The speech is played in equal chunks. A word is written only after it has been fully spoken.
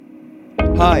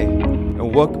Hi,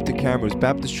 and welcome to Camrose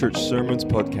Baptist Church Sermons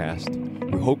Podcast.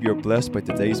 We hope you're blessed by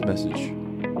today's message. I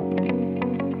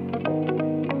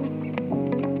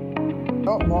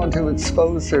don't want to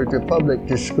expose her to public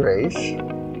disgrace.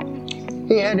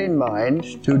 He had in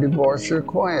mind to divorce her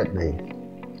quietly.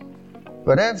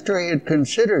 But after he had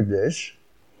considered this,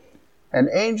 an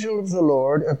angel of the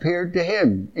Lord appeared to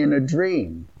him in a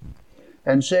dream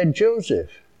and said,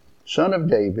 "Joseph, son of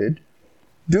David,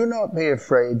 do not be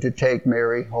afraid to take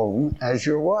Mary home as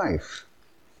your wife,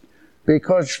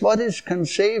 because what is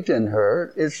conceived in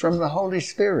her is from the Holy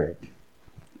Spirit.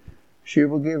 She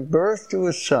will give birth to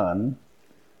a son,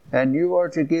 and you are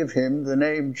to give him the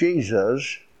name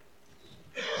Jesus."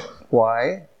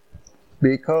 Why?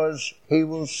 Because he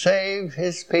will save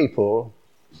his people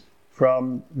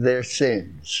from their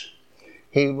sins.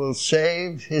 He will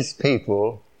save his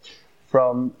people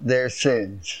from their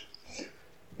sins.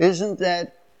 Isn't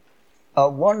that a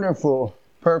wonderful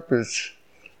purpose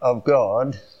of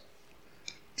God,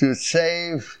 to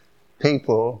save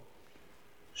people,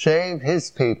 save his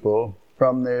people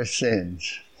from their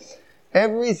sins?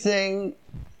 Everything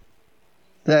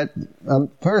that a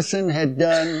person had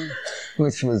done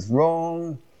which was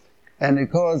wrong and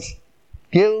it caused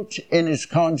guilt in his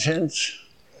conscience,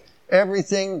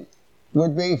 everything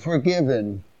would be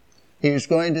forgiven. He is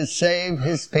going to save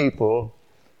his people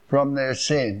from their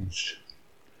sins.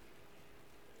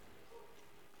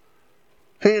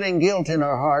 Feeling guilt in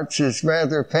our hearts is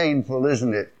rather painful,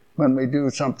 isn't it, when we do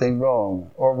something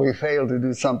wrong or we fail to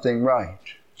do something right?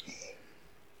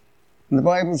 And the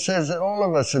Bible says that all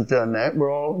of us have done that.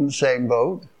 We're all in the same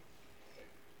boat.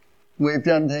 We've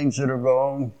done things that are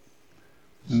wrong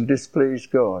and displease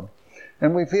God.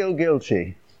 And we feel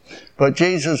guilty. But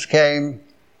Jesus came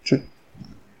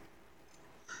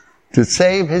to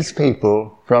save his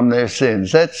people from their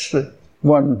sins. That's the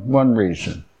one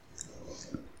reason.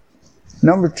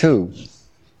 Number two,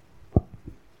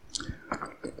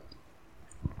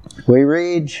 we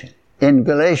read in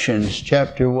Galatians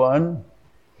chapter 1,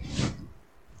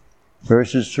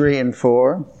 verses 3 and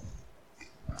 4,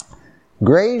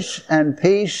 "Grace and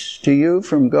peace to you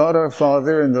from God our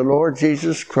Father and the Lord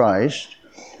Jesus Christ,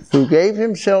 who gave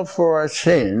himself for our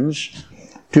sins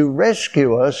to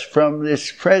rescue us from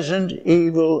this present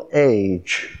evil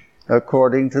age,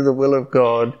 according to the will of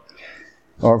God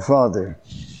our Father."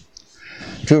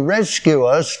 To rescue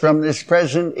us from this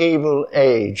present evil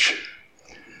age.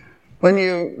 When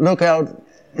you look out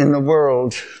in the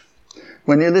world,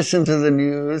 when you listen to the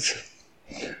news,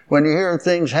 when you hear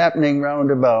things happening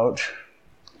round about,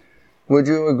 would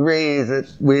you agree that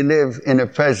we live in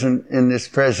this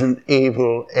present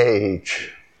evil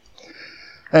age?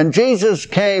 And Jesus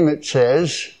came, it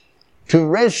says, to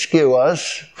rescue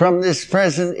us from this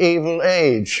present evil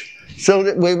age, so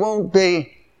that we won't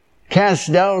be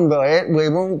cast down by it, we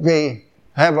won't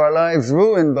have our lives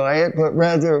ruined by it, but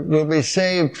rather we'll be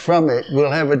saved from it.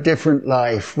 We'll have a different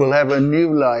life. We'll have a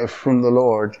new life from the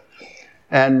Lord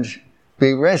and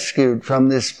be rescued from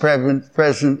this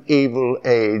present evil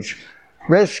age.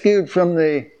 Rescued from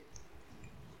the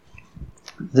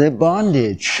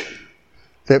bondage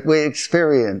that we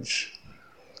experience,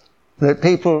 that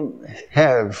people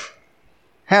have,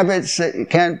 habits that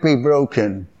can't be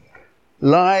broken,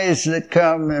 lies that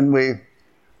come and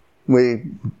we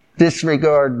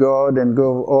disregard God and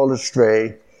go all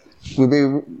astray. We'll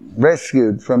be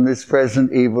rescued from this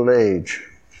present evil age.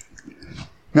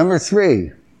 Number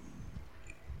 3,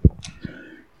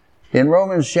 in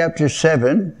Romans chapter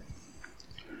 7,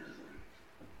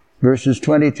 verses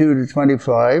 22 to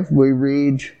 25, we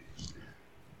read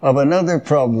of another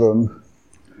problem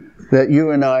that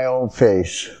you and I all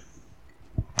face.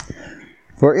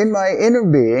 "For in my inner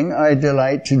being I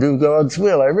delight to do God's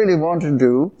will." I really want to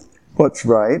do what's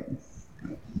right.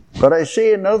 "But I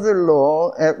see another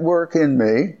law at work in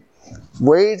me,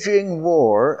 waging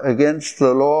war against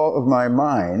the law of my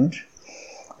mind,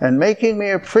 and making me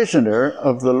a prisoner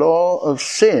of the law of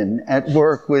sin at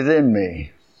work within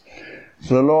me."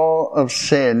 The law of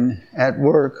sin at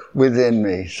work within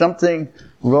me. Something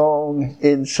wrong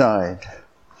inside.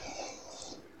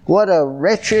 What a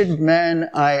wretched man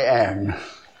I am.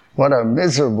 What a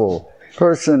miserable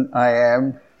person I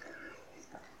am.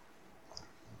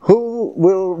 Who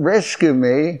will rescue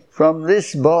me from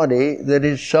this body that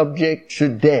is subject to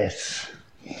death?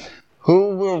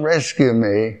 Who will rescue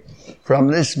me from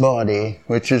this body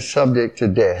which is subject to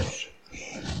death?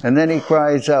 And then he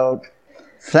cries out,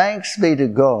 "Thanks be to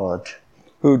God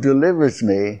who delivers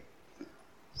me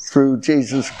through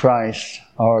Jesus Christ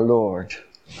our Lord."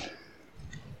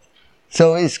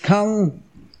 So he's come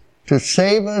to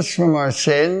save us from our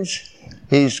sins.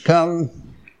 He's come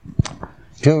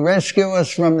to rescue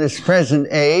us from this present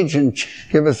age and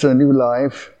give us a new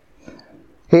life.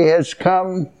 He has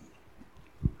come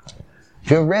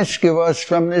to rescue us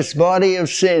from this body of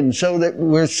sin so that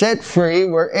we're set free,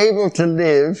 we're able to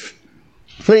live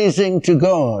pleasing to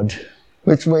God,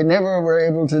 which we never were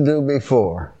able to do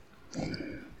before.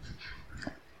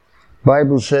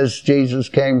 Bible says Jesus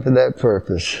came for that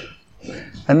purpose.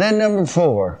 And then number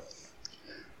 4,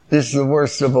 this is the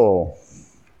worst of all.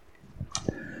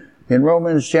 In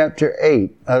Romans chapter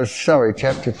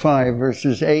 5,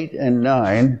 verses 8 and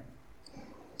 9,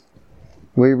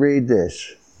 we read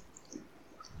this.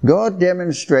 God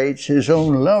demonstrates his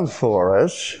own love for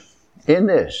us in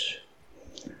this.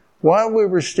 While we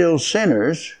were still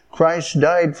sinners, Christ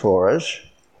died for us.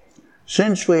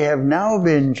 Since we have now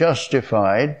been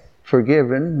justified,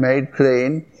 forgiven, made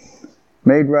clean,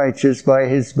 made righteous by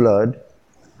his blood,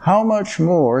 how much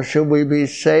more shall we be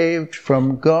saved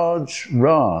from God's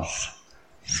wrath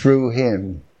through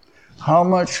him? How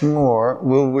much more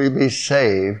will we be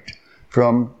saved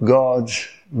from God's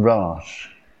wrath?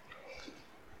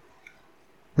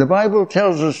 The Bible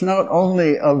tells us not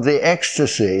only of the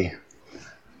ecstasy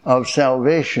of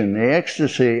salvation, the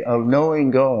ecstasy of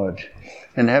knowing God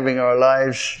and having our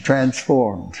lives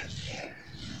transformed.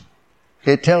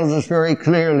 It tells us very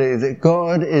clearly that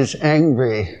God is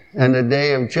angry and a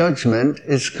day of judgment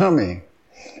is coming.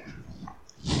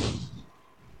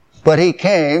 But he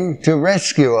came to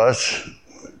rescue us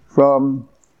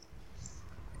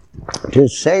to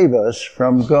save us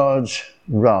from God's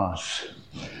wrath.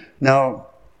 Now,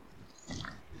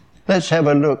 let's have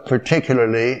a look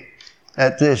particularly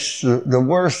at this, the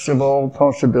worst of all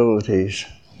possibilities,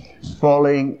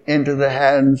 falling into the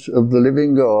hands of the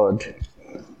living God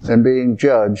and being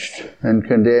judged and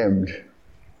condemned.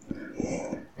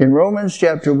 In Romans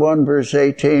chapter 1, verse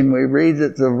 18, we read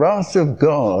that the wrath of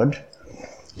God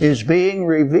is being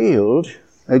revealed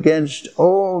against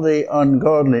all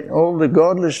the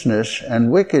godlessness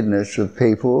and wickedness of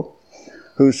people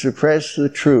who suppress the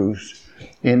truth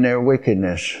in their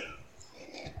wickedness.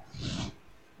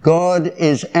 God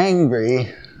is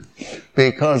angry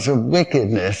because of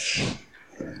wickedness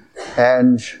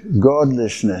and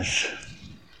godlessness.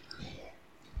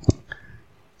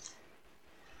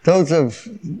 Those of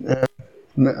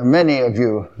many of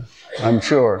you, I'm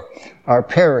sure, are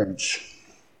parents.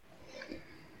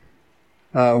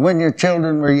 When your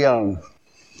children were young,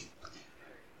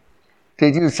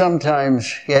 did you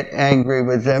sometimes get angry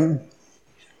with them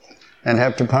and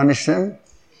have to punish them?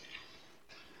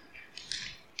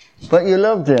 But you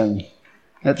loved them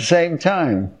at the same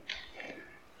time.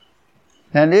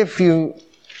 And if you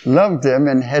loved them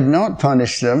and had not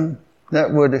punished them,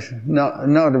 that would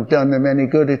not have done them any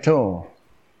good at all.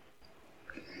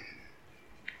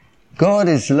 God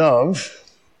is love,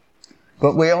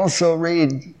 but we also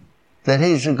read that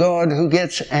he's a God who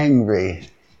gets angry.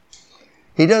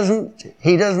 He doesn't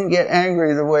get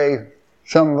angry the way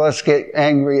some of us get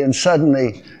angry and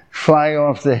suddenly fly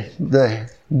off the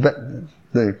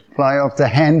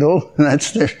handle.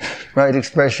 That's the right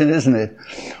expression, isn't it?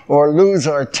 Or lose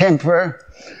our temper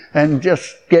and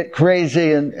just get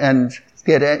crazy and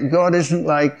get angry. God isn't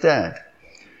like that.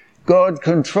 God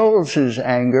controls his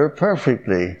anger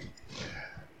perfectly.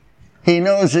 He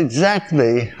knows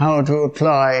exactly how to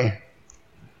apply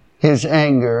his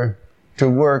anger to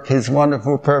work his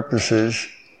wonderful purposes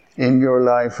in your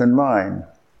life and mine.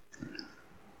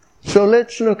 So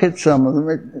let's look at some of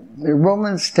them.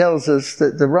 Romans tells us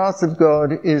that the wrath of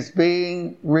God is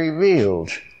being revealed.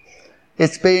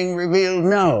 It's being revealed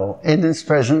now, in this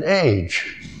present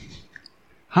age.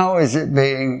 How is it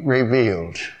being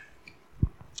revealed?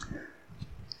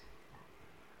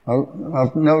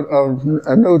 I've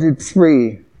noted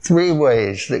three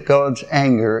ways that God's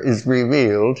anger is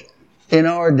revealed in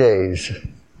our days.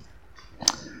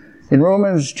 In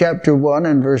Romans chapter 1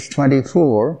 and verse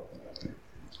 24,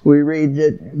 we read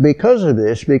that because of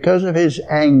his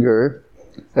anger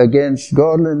against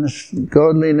godlessness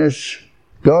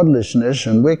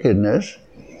and wickedness,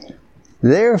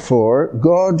 therefore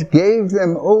God gave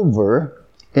them over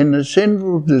in the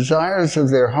sinful desires of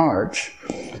their hearts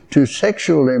to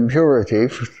sexual impurity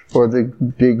for the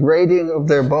degrading of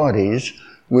their bodies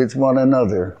with one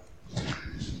another.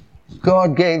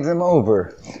 God gave them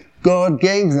over. God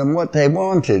gave them what they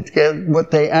wanted, what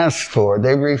they asked for.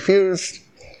 They refused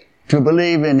to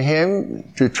believe in him,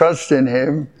 to trust in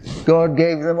him. God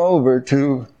gave them over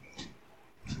to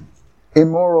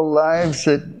immoral lives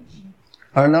that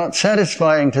are not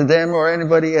satisfying to them or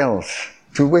anybody else,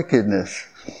 to wickedness.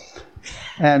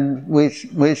 And we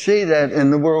see that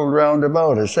in the world round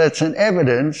about us. That's an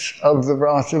evidence of the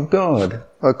wrath of God,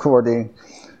 according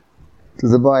to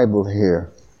the Bible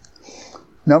here.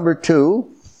 Number 2,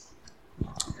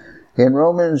 in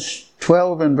Romans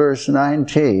 12 and verse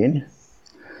 19,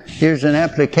 here's an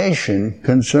application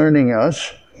concerning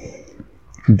us.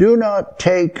 Do not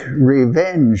take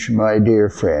revenge, my dear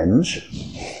friends,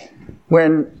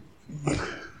 when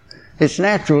it's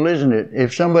natural, isn't it?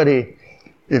 If somebody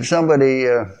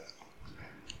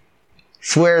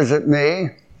swears at me,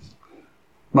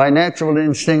 my natural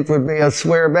instinct would be I'll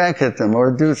swear back at them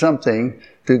or do something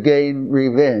to gain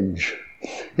revenge.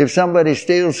 If somebody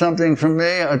steals something from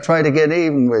me, I'll try to get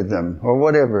even with them or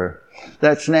whatever.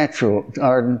 That's natural,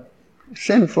 our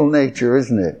sinful nature,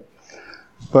 isn't it?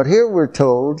 But here we're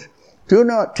told, do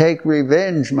not take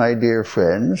revenge, my dear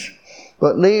friends,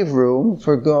 but leave room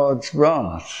for God's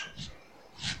wrath.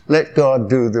 Let God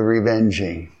do the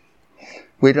revenging.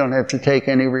 We don't have to take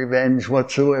any revenge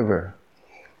whatsoever.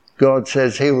 God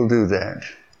says He will do that.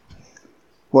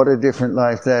 What a different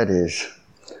life that is.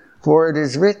 For it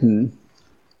is written,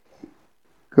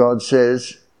 God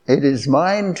says, it is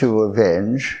mine to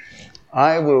avenge,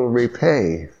 I will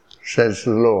repay, says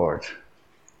the Lord.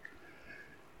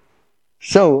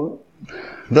 So,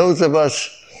 those of us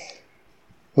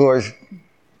who are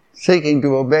seeking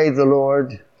to obey the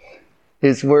Lord,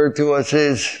 His word to us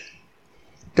is,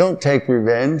 don't take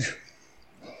revenge.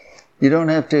 You don't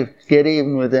have to get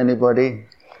even with anybody.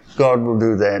 God will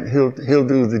do that. He'll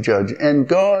do the judge. And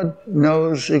God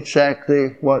knows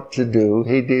exactly what to do.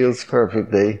 He deals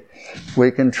perfectly.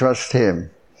 We can trust Him.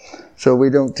 So we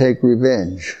don't take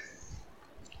revenge.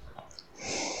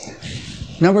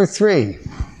 Number 3.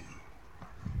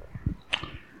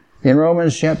 In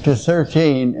Romans chapter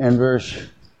 13 and verse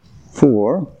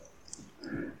 4,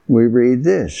 we read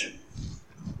this.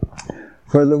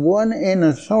 For the one in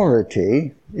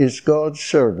authority is God's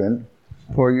servant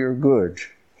for your good.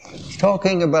 It's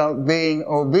talking about being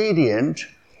obedient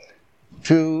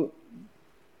to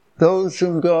those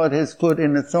whom God has put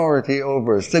in authority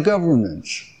over us, the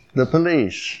governments, the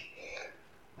police,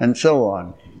 and so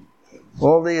on.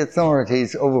 All the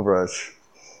authorities over us.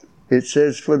 It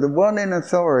says, for the one in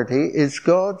authority is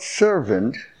God's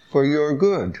servant for your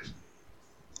good.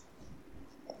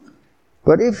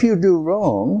 But if you do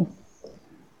wrong,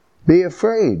 be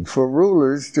afraid, for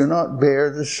rulers do not bear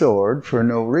the sword for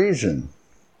no reason.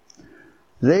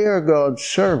 They are God's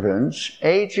servants,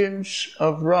 agents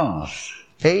of wrath,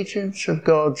 agents of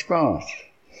God's wrath.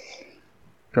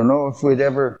 Don't know if we'd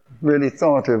ever really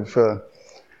thought of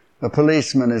a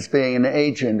policeman as being an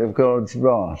agent of God's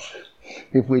wrath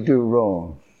if we do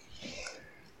wrong.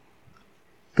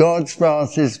 God's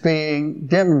wrath is being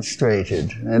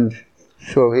demonstrated, and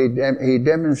so he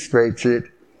demonstrates it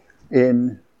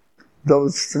in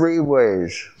those 3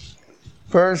 ways.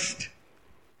 First,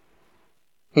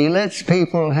 He lets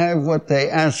people have what they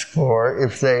ask for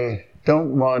if they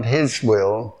don't want His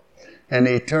will, and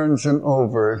He turns them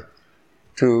over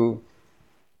to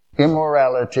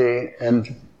immorality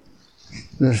and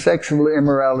the sexual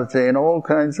immorality and all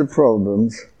kinds of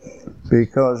problems,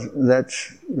 because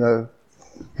that's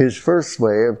His first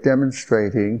way of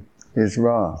demonstrating His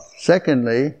wrath.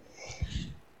 Secondly,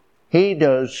 He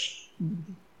does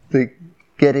the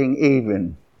getting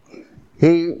even.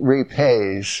 He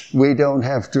repays. We don't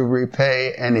have to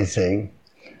repay anything.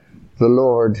 The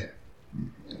Lord,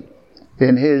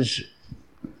 in His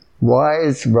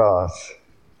wise wrath,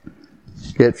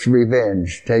 gets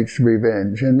revenge, takes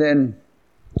revenge. And then,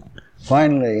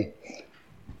 finally,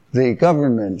 the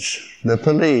governments, the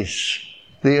police,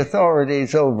 the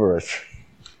authorities over us,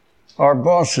 our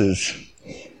bosses,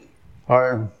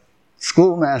 our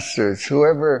schoolmasters,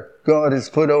 whoever God has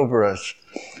put over us,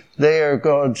 they are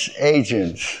God's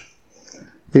agents,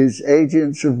 His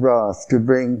agents of wrath to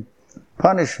bring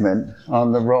punishment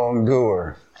on the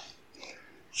wrongdoer.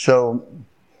 So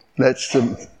let's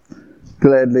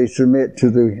gladly submit to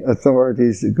the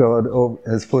authorities that God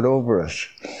has put over us.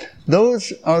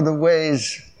 Those are the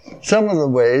ways, some of the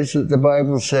ways that the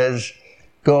Bible says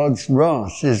God's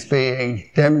wrath is being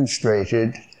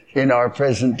demonstrated in our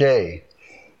present day.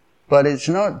 But it's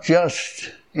not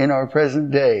just in our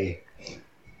present day.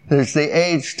 There's the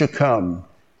age to come.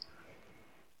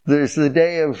 There's the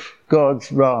day of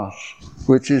God's wrath,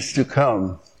 which is to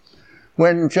come.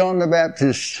 When John the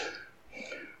Baptist,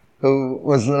 who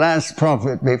was the last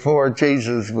prophet before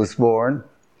Jesus was born,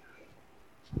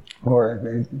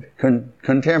 or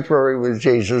contemporary with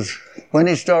Jesus, when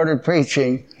he started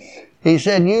preaching, he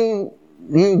said, you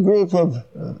group of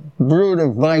brood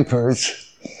of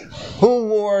vipers, who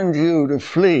warned you to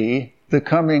flee the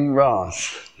coming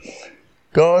wrath?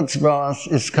 God's wrath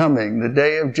is coming. The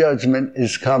day of judgment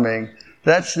is coming.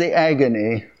 That's the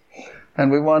agony.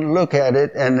 And we want to look at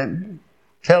it, and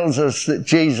tells us that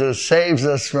Jesus saves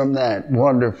us from that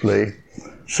wonderfully.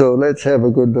 So let's have a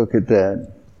good look at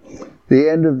that. The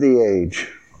end of the age.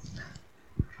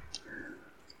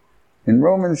 In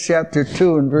Romans chapter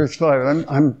 2 and verse 5,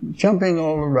 I'm jumping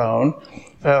all around.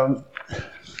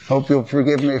 Hope you'll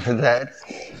forgive me for that.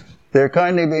 They're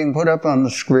kindly being put up on the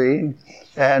screen,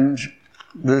 and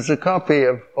there's a copy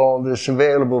of all this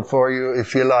available for you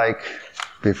if you like,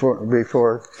 before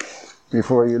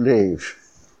you leave.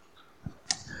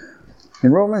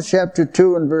 In Romans chapter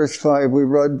 2 and verse 5, we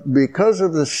read, because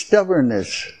of the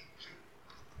stubbornness,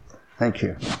 thank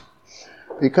you,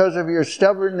 because of your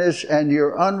stubbornness and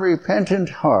your unrepentant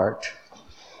heart,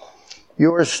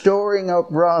 you are storing up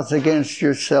wrath against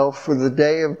yourself for the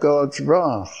day of God's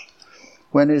wrath,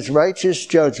 when his righteous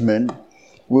judgment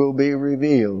will be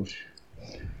revealed.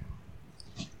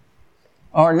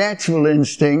 Our natural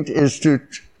instinct is to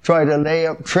try to lay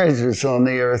up treasures on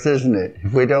the earth, isn't it?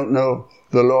 If we don't know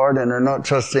the Lord and are not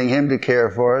trusting him to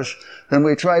care for us, then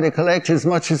we try to collect as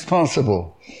much as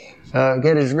possible,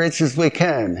 get as rich as we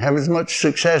can, have as much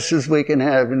success as we can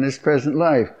have in this present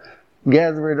life,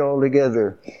 gather it all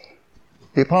together.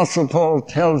 The Apostle Paul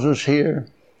tells us here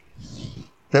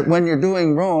that when you're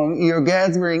doing wrong, you're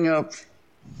gathering up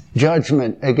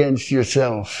judgment against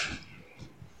yourself.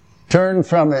 Turn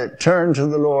from it, turn to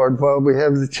the Lord while we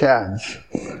have the chance,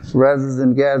 rather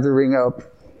than gathering up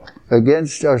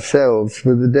against ourselves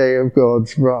for the day of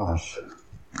God's wrath.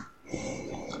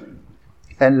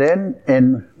 And then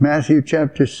in Matthew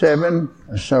chapter 3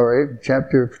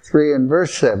 and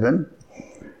verse 7,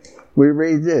 we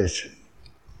read this.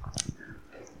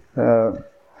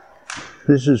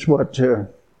 This is what about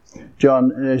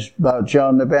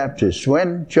John the Baptist.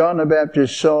 When John the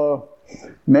Baptist saw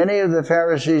many of the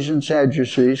Pharisees and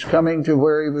Sadducees coming to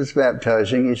where he was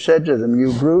baptizing, he said to them,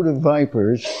 you brood of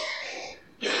vipers,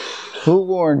 who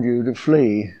warned you to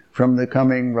flee from the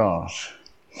coming wrath?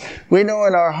 We know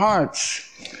in our hearts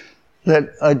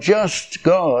that a just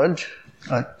God,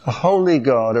 a holy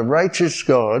God, a righteous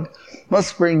God,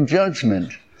 must bring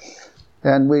judgment.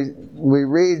 And we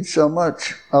read so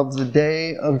much of the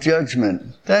day of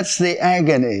judgment. That's the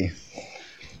agony.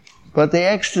 But the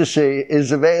ecstasy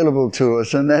is available to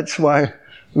us, and that's why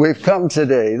we've come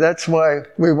today. That's why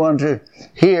we want to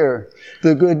hear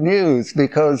the good news,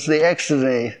 because the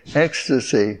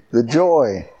ecstasy, the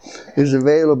joy, is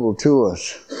available to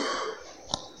us.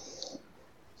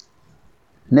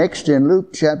 Next, in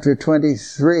Luke chapter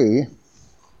 23,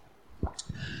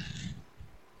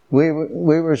 we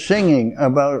were singing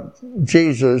about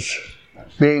Jesus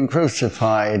being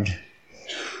crucified,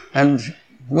 and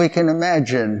we can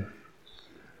imagine,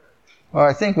 or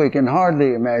I think we can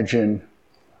hardly imagine,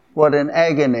 what an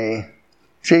agony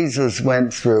Jesus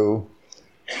went through.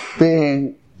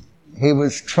 He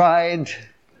was tried,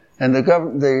 and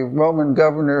the Roman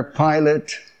governor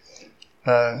Pilate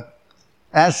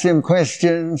asked him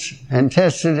questions and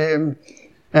tested him,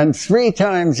 and 3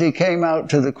 times he came out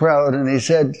to the crowd and he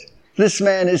said, this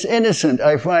man is innocent,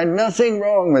 I find nothing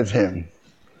wrong with him.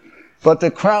 But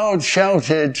the crowd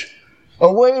shouted,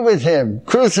 away with him,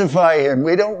 crucify him,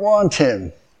 we don't want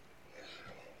him.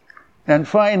 And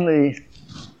finally,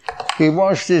 he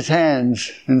washed his hands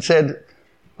and said,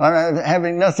 I'm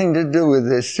having nothing to do with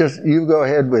this, just you go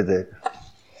ahead with it.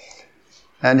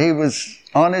 And he was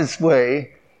on his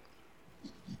way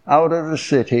out of the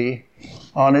city,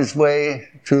 on his way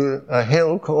to a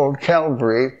hill called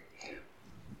Calvary,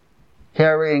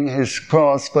 carrying his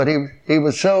cross, but he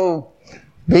was so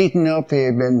beaten up, he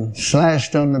had been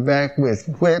slashed on the back with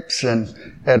whips and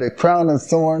had a crown of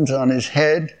thorns on his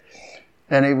head,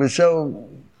 and he was so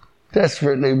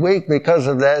desperately weak because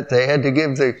of that, they had to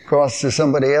give the cross to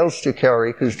somebody else to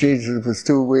carry because Jesus was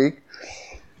too weak.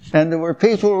 And there were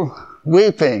people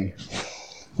weeping.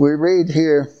 We read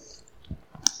here,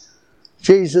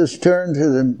 Jesus turned to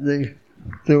them.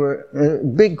 There were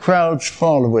big crowds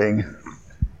following.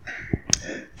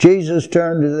 Jesus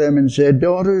turned to them and said,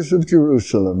 daughters of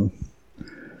Jerusalem,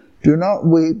 do not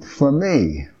weep for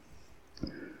me.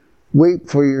 Weep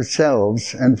for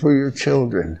yourselves and for your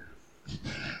children.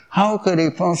 How could he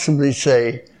possibly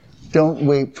say, don't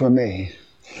weep for me?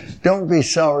 Don't be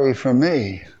sorry for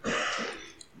me.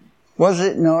 Was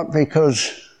it not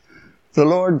because the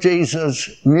Lord Jesus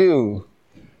knew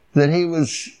that he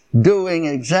was doing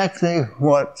exactly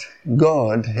what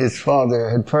God, his Father,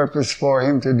 had purposed for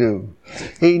him to do?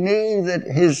 He knew that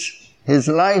his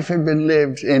life had been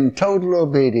lived in total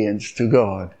obedience to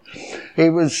God. He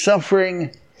was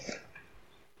suffering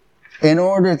in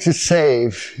order to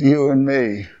save you and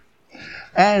me.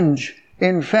 And,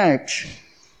 in fact,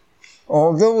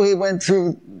 although he went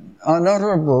through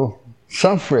unutterable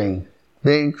suffering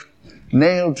being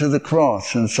nailed to the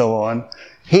cross and so on,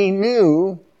 he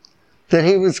knew that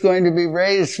he was going to be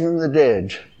raised from the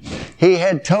dead. He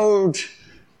had told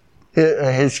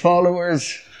his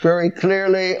followers very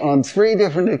clearly on 3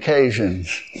 different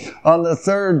occasions, on the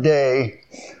 3rd day,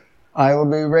 I will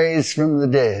be raised from the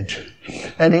dead.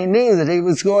 And he knew that he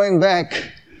was going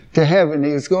back to heaven.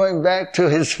 He was going back to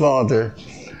his Father.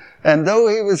 And though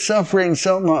he was suffering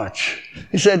so much,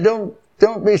 he said,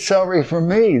 don't be sorry for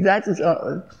me.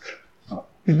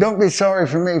 Don't be sorry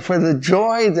for me. For the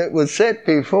joy that was set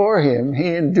before him,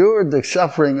 he endured the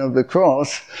suffering of the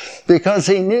cross because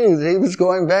he knew that he was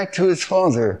going back to his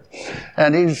Father.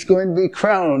 And he was going to be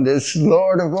crowned as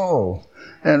Lord of all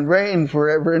and reign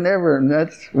forever and ever.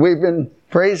 And we've been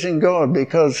praising God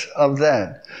because of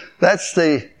that. That's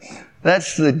the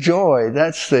joy.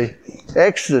 That's the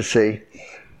ecstasy.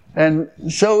 And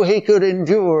so he could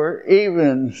endure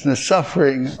even the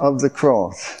suffering of the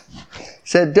cross. He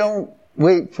said, don't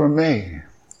weep for me.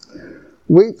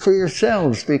 Weep for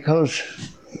yourselves because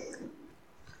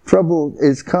trouble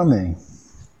is coming.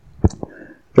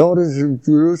 Daughters of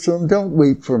Jerusalem, don't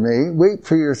weep for me. Weep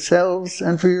for yourselves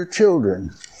and for your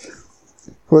children.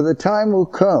 For the time will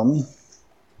come,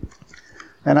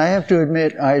 and I have to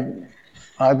admit,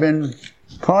 I've been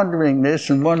pondering this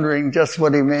and wondering just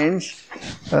what he means.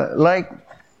 Like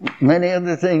many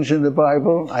other things in the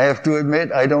Bible, I have to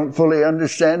admit I don't fully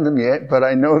understand them yet, but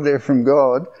I know they're from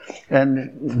God,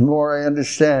 and the more I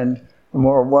understand, the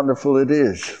more wonderful it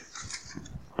is.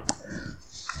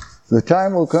 The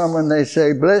time will come when they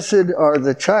say, blessed are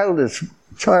the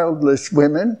childless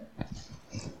women,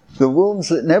 the wombs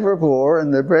that never bore,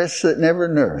 and the breasts that never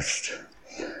nursed.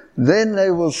 Then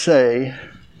they will say,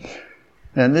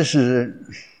 and this is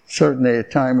certainly a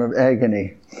time of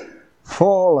agony,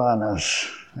 fall on us.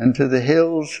 And to the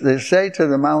hills, they say to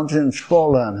the mountains,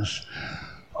 fall on us.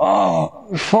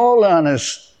 Oh, fall on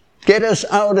us. Get us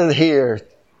out of here.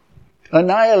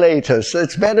 Annihilate us.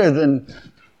 It's better than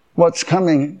what's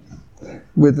coming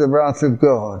with the wrath of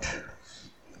God.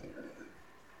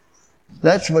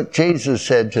 That's what Jesus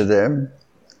said to them.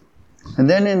 And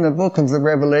then in the book of the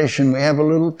Revelation, we have a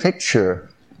little picture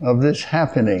of this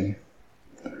happening.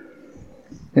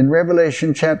 In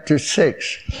Revelation chapter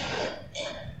 6,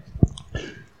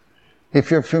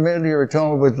 if you're familiar at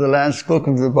all with the last book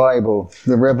of the Bible,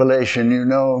 the Revelation, you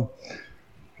know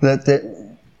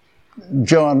that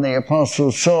John the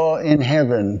Apostle saw in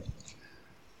heaven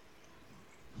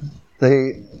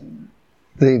the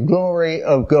glory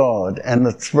of God and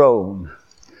the throne,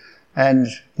 and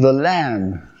the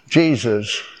Lamb,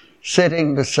 Jesus,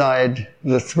 sitting beside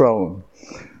the throne.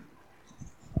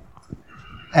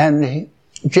 And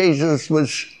Jesus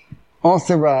was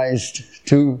authorized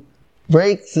to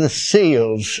break the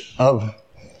seals of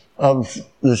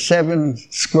the 7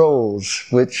 scrolls,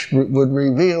 which would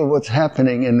reveal what's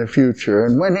happening in the future.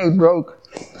 And when he broke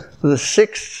the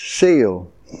 6th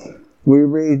seal, we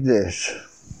read this.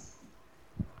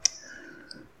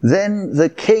 Then the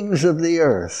kings of the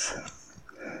earth,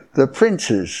 the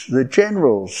princes, the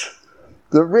generals,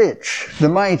 the rich, the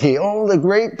mighty, all the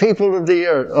great people of the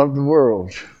earth, of the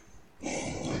world,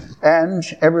 and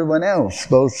everyone else,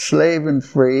 both slave and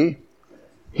free,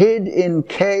 hid in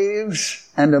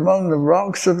caves and among the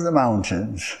rocks of the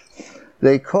mountains.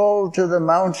 They called to the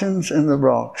mountains and the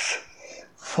rocks,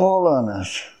 fall on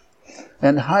us,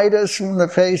 and hide us from the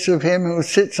face of him who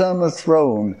sits on the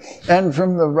throne, and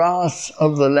from the wrath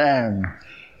of the Lamb.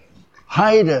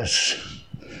 Hide us,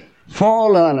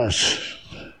 fall on us,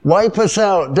 wipe us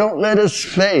out, don't let us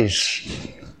face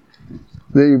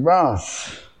the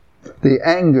wrath, the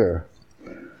anger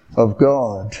of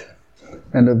God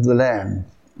and of the Lamb.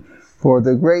 For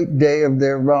the great day of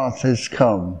their wrath has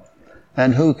come,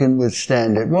 and who can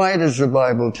withstand it? Why does the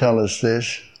Bible tell us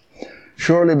this?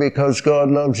 Surely because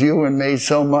God loves you and me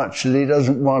so much that he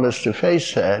doesn't want us to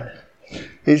face that.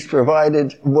 He's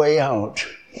provided a way out.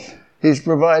 He's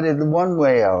provided the one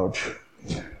way out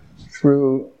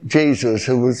through Jesus,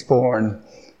 who was born.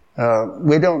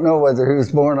 We don't know whether he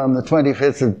was born on the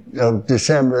 25th of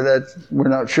December. We're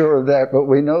not sure of that, but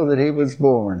we know that he was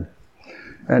born.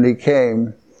 And he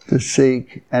came to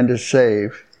seek and to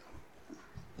save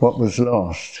what was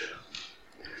lost.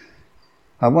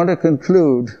 I want to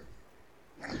conclude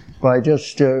by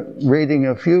just reading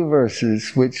a few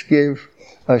verses which give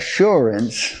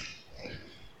assurance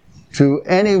to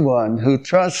anyone who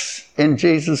trusts in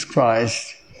Jesus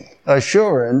Christ,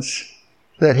 assurance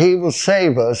that he will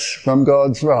save us from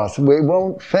God's wrath. We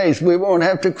won't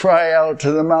have to cry out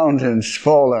to the mountains,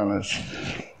 fall on us,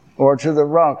 or to the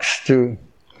rocks to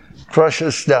crush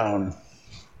us down.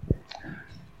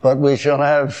 But we shall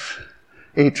have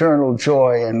eternal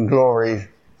joy and glory,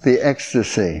 the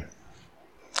ecstasy.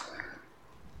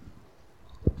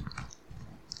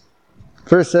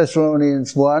 1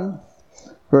 Thessalonians 1,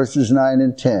 verses 9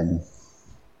 and 10.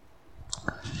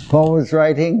 Paul was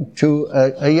writing to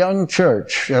a young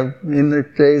church in the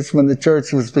days when the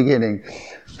church was beginning.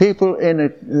 People in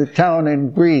a town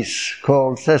in Greece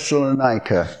called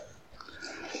Thessalonica.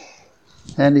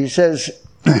 And he says,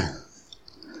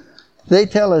 they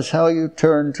tell us how you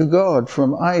turn to God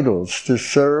from idols to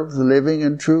serve the living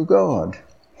and true God,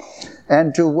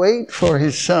 and to wait for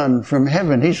his Son from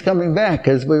heaven. He's coming back,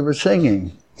 as we were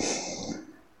singing.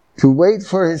 To wait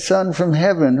for his Son from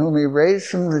heaven, whom he raised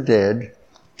from the dead,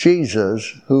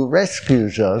 Jesus, who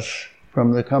rescues us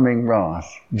from the coming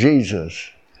wrath. Jesus,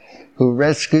 who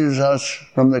rescues us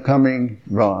from the coming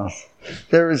wrath.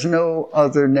 There is no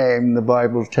other name, the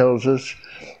Bible tells us,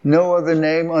 no other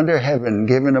name under heaven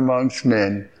given amongst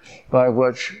men by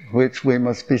which we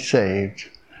must be saved.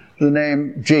 The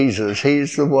name Jesus,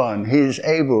 he's the one. He's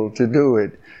able to do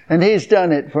it. And he's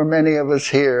done it for many of us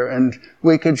here, and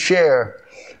we could share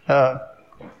the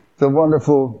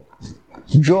wonderful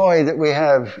joy that we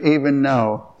have even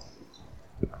now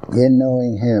in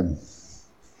knowing him.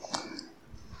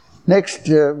 Next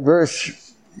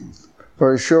verse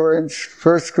for assurance,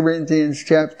 1 Corinthians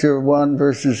chapter 1,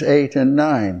 verses 8 and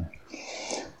 9.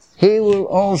 He will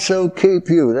also keep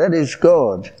you, that is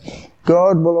God.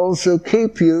 God will also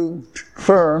keep you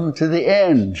firm to the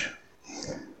end,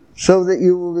 so that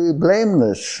you will be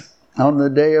blameless on the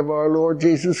day of our Lord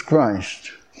Jesus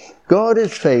Christ. God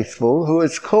is faithful, who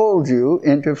has called you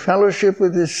into fellowship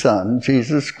with his Son,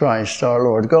 Jesus Christ our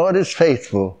Lord. God is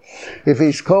faithful. If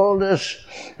he's called us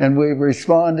and we've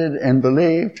responded and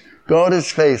believed, God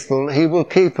is faithful. He will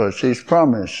keep us. He's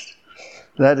promised.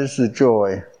 That is the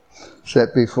joy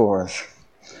set before us.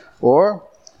 Or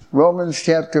Romans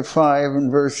chapter 5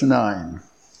 and verse 9.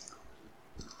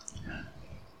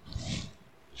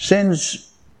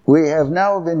 Since we have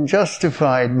now been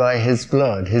justified by his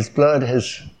blood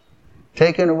has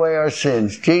taken away our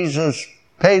sins. Jesus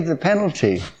paid the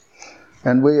penalty,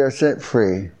 and we are set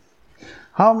free.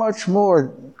 How much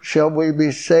more shall we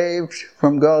be saved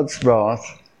from God's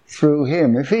wrath through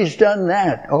him? If he's done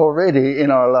that already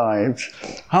in our lives,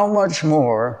 how much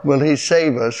more will he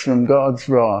save us from God's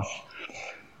wrath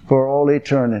for all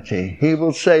eternity? He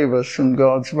will save us from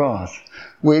God's wrath.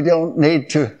 We don't need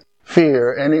to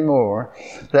fear anymore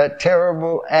that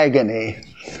terrible agony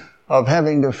of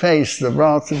having to face the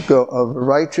wrath of God, of a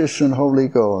righteous and holy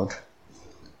God.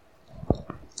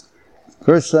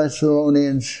 1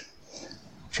 Thessalonians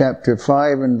chapter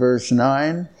 5 and verse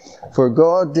 9. For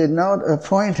God did not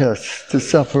appoint us to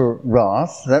suffer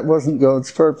wrath. That wasn't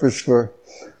God's purpose for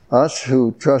us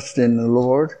who trust in the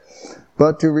Lord,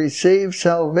 but to receive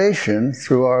salvation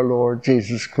through our Lord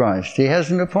Jesus Christ. He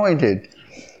hasn't appointed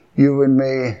you and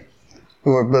me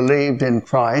who have believed in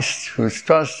Christ, whose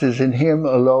trust is in him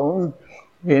alone,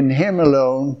 and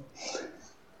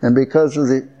because of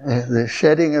the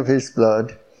shedding of his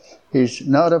blood, he's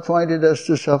not appointed us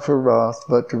to suffer wrath,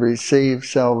 but to receive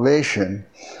salvation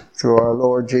through our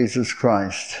Lord Jesus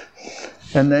Christ.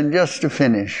 And then just to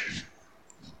finish,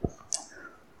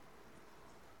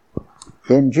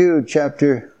 in Jude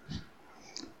chapter,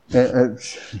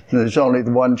 there's only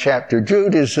one chapter.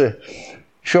 Jude is the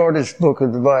shortest book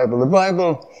of the Bible. The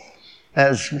Bible,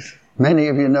 as many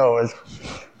of you know,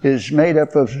 is made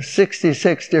up of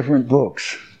 66 different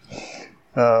books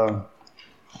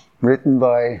written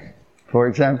by, for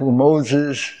example,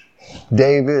 Moses,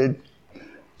 David,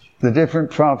 the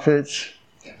different prophets,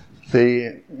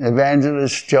 the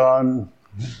evangelists John,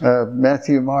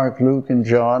 Matthew, Mark, Luke, and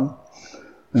John,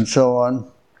 and so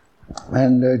on.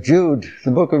 And Jude,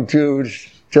 the book of Jude,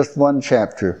 just one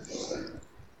chapter.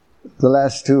 The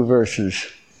last two verses.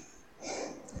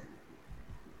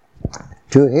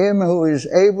 To him who is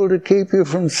able to keep you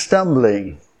from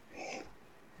stumbling.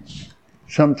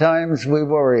 Sometimes we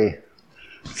worry.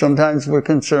 Sometimes we're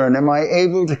concerned. Am I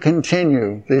able to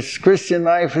continue? This Christian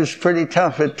life is pretty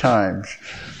tough at times.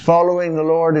 Following the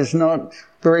Lord is not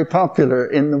very popular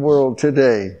in the world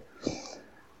today.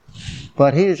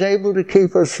 But he is able to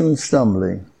keep us from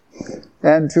stumbling,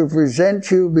 and to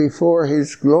present you before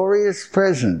his glorious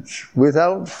presence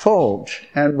without fault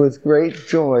and with great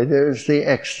joy. There's the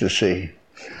ecstasy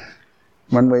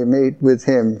when we meet with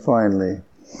him finally.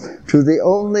 To the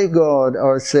only God,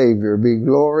 our Savior, be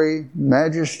glory,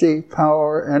 majesty,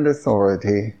 power, and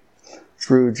authority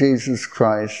through Jesus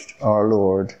Christ our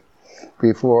Lord,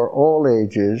 before all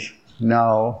ages,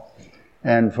 now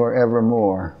and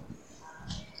forevermore.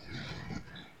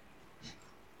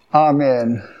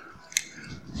 Amen.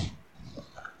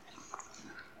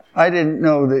 I didn't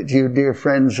know that you dear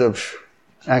friends of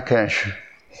Akash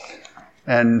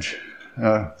and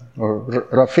or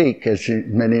Rafiq, as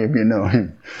many of you know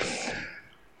him,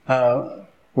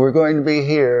 were going to be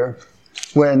here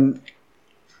when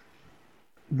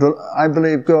I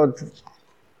believe God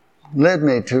led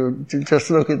me to just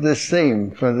look at this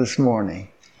theme for this morning.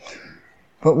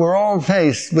 But we're all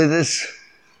faced with this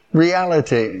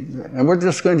reality. And we're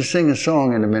just going to sing a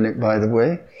song in a minute, by the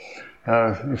way.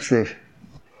 If the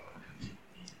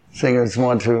singers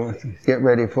want to get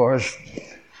ready for us.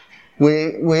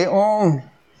 We all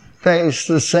face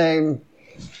the same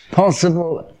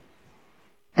possible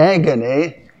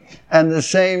agony and the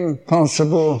same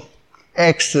possible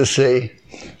ecstasy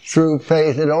through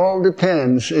faith. It all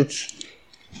depends. It's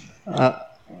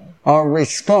our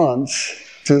response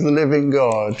to the living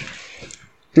God.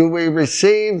 Do we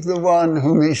receive the one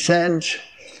whom he sent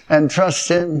and trust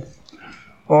him?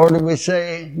 Or do we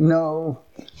say, no,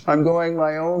 I'm going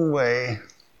my own way,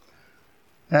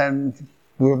 and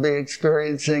we'll be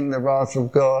experiencing the wrath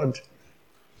of God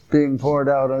being poured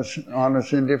out on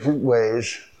us in different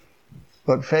ways,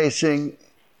 but facing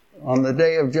on the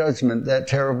day of judgment that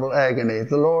terrible agony.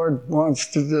 The Lord wants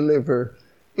to deliver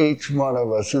each one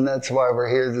of us, and that's why we're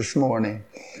here this morning.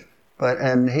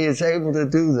 And he is able to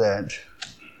do that.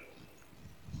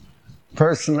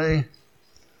 Personally,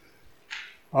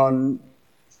 on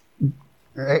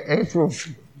April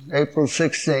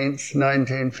 16th,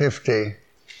 1950,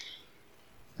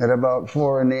 at about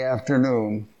 4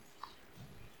 p.m,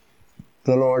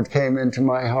 the Lord came into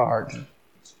my heart,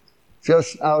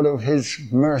 just out of his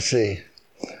mercy.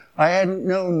 I hadn't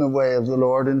known the way of the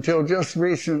Lord until just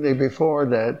recently before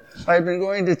that. I'd been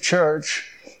going to church,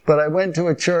 but I went to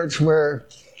a church where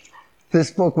this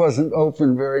book wasn't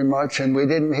open very much, and we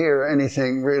didn't hear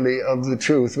anything really of the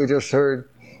truth. We just heard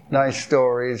nice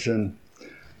stories and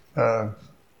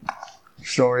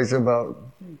stories about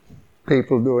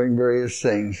people doing various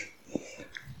things.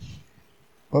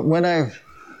 But when I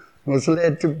was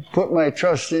led to put my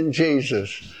trust in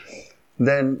Jesus,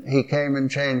 then he came and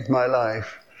changed my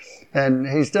life. And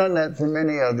he's done that for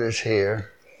many others here.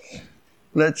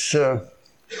 Let's,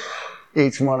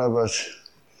 each one of us,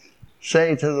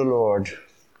 say to the Lord,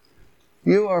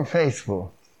 you are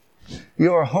faithful,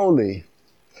 you are holy,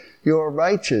 you are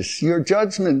righteous, your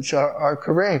judgments are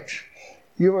correct,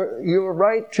 you are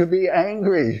right to be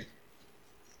angry.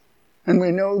 And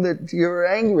we know that you're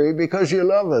angry because you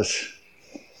love us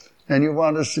and you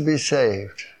want us to be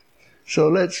saved. So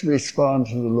let's respond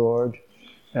to the Lord,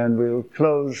 and we'll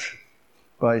close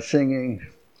by singing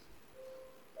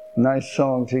a nice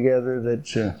song together that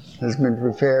has been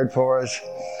prepared for us.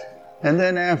 And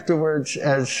then afterwards,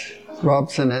 as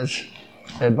Robson has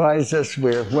advised us,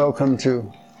 we're welcome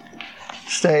to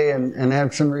stay and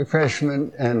have some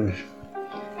refreshment and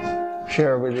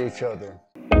share with each other.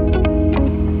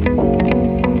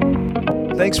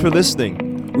 Thanks for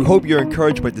listening. We hope you're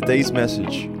encouraged by today's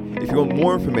message. If you want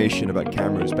more information about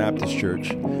Camrose Baptist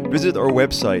Church, visit our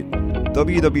website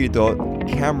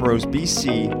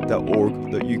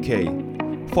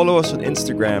www.camrosebc.org.uk. Follow us on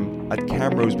Instagram at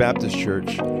Camrose Baptist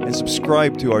Church and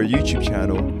subscribe to our YouTube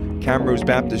channel, Camrose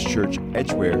Baptist Church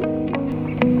Edgware.